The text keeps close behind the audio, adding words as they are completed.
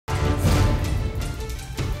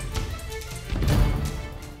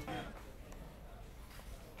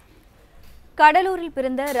கடலூரில்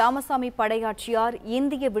பிறந்த ராமசாமி படையாட்சியார்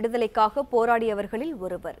இந்திய விடுதலைக்காக போராடியவர்களில்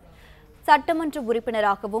ஒருவர். சட்டமன்ற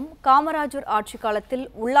உறுப்பினராகவும் காமராஜர் ஆட்சி காலத்தில்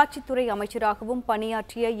உள்ளாட்சித்துறை அமைச்சராகவும்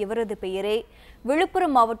பணியாற்றிய இவரது பெயரே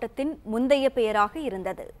விழுப்புரம் மாவட்டத்தின் முந்தைய பெயராக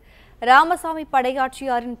இருந்தது. ராமசாமி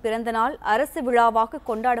படையாட்சியாரின் பிறந்தநாள் அரசு விழாவாக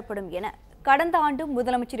கொண்டாடப்படும் என கடந்த ஆண்டு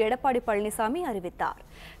முதலமைச்சர் எடப்பாடி பழனிசாமி அறிவித்தார்.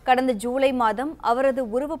 கடந்த ஜூலை மாதம் அவரது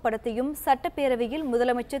உருவப்படத்தையும் சட்டப்பேரவையில்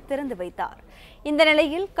முதலமைச்சர் திறந்து வைத்தார். இந்த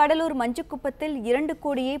நிலையில் கடலூர் மஞ்சுக்குப்பத்தில்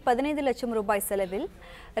 2,15,00,000 ரூபாய் செலவில்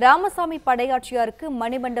ராமசாமி படையாட்சியாருக்கு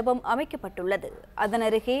மணிமண்டபம் அமைக்கப்பட்டுள்ளது. அதன்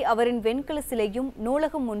அருகே அவரின் வெண்கல சிலையும்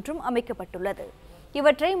நூலகம் ஒன்றும் அமைக்கப்பட்டுள்ளது.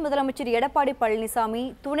 இவற்றை முதலமைச்சர் எடப்பாடி பழனிசாமி,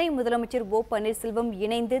 துணை முதலமைச்சர் ஓ பன்னீர்செல்வம்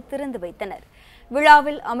இணைந்து திறந்து வைத்தனர்.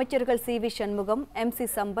 விழாவில் அமைச்சர்கள் CV. Shanmugam, MC.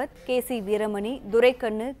 Sampath, KC. Veeramani,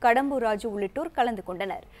 Duraikannu, Kadambur Raju உள்ளிட்டோர் கலந்து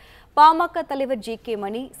கொண்டனர். பாமக தலைவர் ஜி.கே.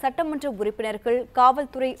 மணி, சட்டமன்ற உறுப்பினர்கள்,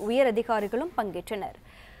 காவல்துறை உயர் அதிகாரிகளும் பங்கேற்றனர்.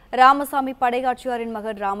 ராமசாமி படையாட்சியாரின்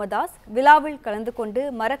மகன் ராமதாஸ் விழாவில் கலந்து கொண்டு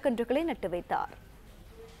மரக்கன்றுகளை நட்டு வைத்தார்.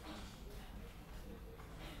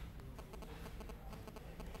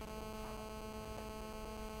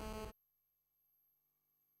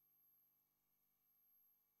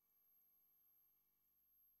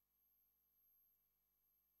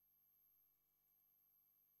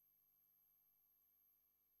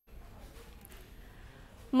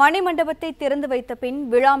 மணிமண்டபத்தை திறந்து வைத்த பின்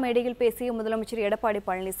விழா மேடையில் பேசிய முதலமைச்சர் எடப்பாடி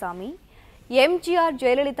பழனிசாமி, எம்ஜிஆர்,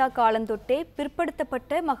 ஜெயலலிதா காலந்தொட்டே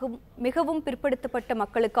மிகவும் பிற்படுத்தப்பட்ட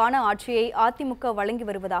மக்களுக்கான ஆட்சியை அதிமுக வழங்கி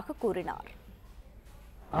வருவதாக கூறினார்.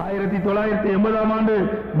 1980ஆம் ஆண்டு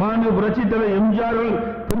மாண்பு புரட்சித் தலைவர் எம்ஜிஆர்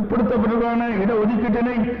பிற்படுத்தப்பட்டவர்களுக்கான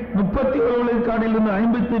இடஒதுக்கீட்டினை 31 விழுக்காடிலிருந்து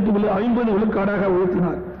 50 விழுக்காடாக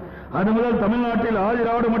உயர்த்தினார். அது முதல் தமிழ்நாட்டில்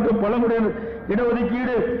ஆதிராவிட மற்றும் பழங்குடியினர்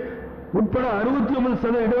இடஒதுக்கீடு உட்பட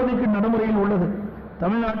 69% இடஒதுக்கீடு நடைமுறையில் உள்ளது.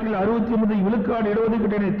 தமிழ்நாட்டில் 69 விழுக்காடு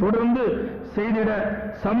இடஒதுக்கீட்டினை தொடர்ந்து செய்திட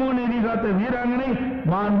சமூக நீதி காத்த வீராங்கனை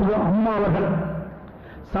மாண்புமிகு அம்மா அவர்கள்.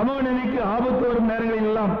 சமூக நீதிக்கு ஆபத்து வரும் நேரங்களில்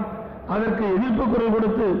எல்லாம் அதற்கு எதிர்ப்பு குரல்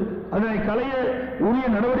கொடுத்து அதனை களைய உரிய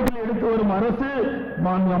நடவடிக்கை எடுத்து வரும் அரசு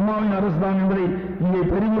மாண்புமிகு அம்மாவின் அரசு தான் என்பதை இங்கே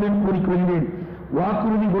பெருமையுடன் கூறிக்கொள்கிறேன்.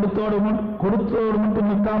 வாக்குறுதி கொடுத்தோடு மட்டும்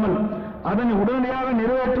நிற்காமல் அதனை உடனடியாக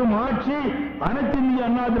நிறைவேற்றும் ஆட்சி அனைத்து இந்திய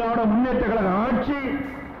அண்ணா திராவிட முன்னேற்ற கழக ஆட்சி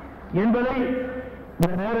என்பதை இந்த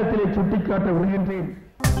நேரத்திலே சுட்டிக்காட்ட விரும்புகின்றேன்.